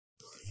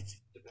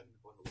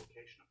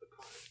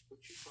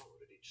which he followed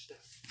at each step,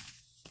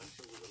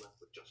 until we were left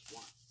with just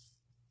one,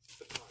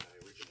 the card I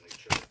originally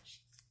chose.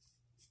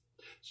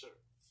 Sir,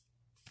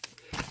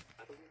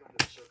 I believe under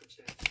the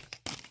circumstances...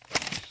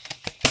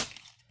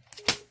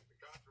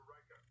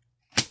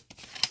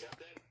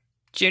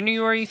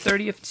 January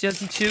 30th,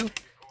 2002.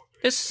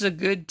 This is a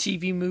good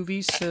TV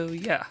movie, so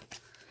yeah.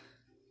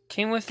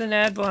 Came with an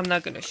ad, but I'm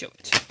not going to show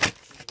it.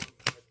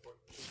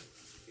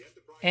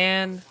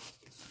 And...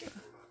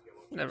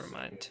 never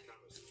mind.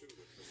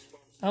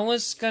 I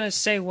was going to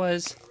say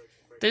was,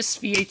 this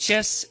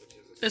VHS,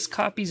 this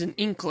copy's an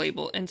ink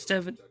label instead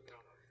of a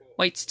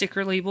white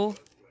sticker label.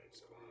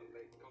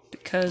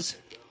 Because,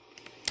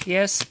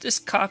 yes, this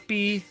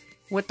copy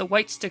with the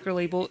white sticker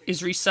label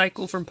is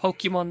recycled from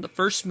Pokemon the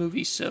first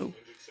movie, so,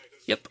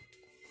 yep.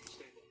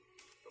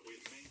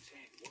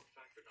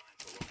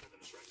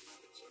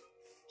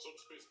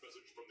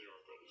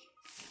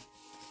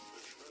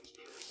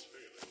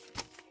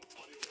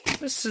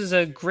 This is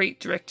a great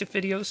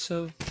direct-to-video,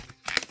 so...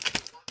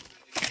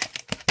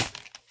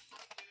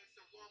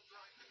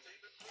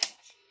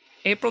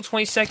 April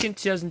 22nd,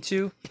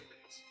 2002.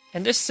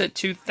 And this is a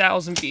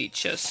 2000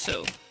 VHS,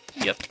 so,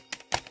 yep.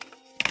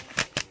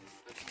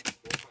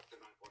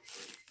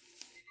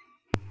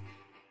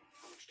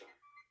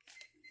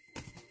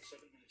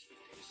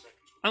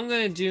 I'm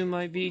gonna do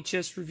my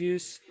VHS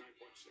reviews,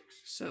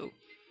 so,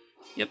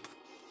 yep.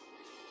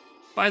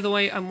 By the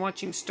way, I'm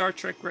watching Star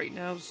Trek right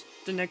now,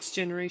 The Next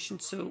Generation,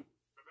 so,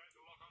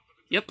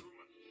 yep.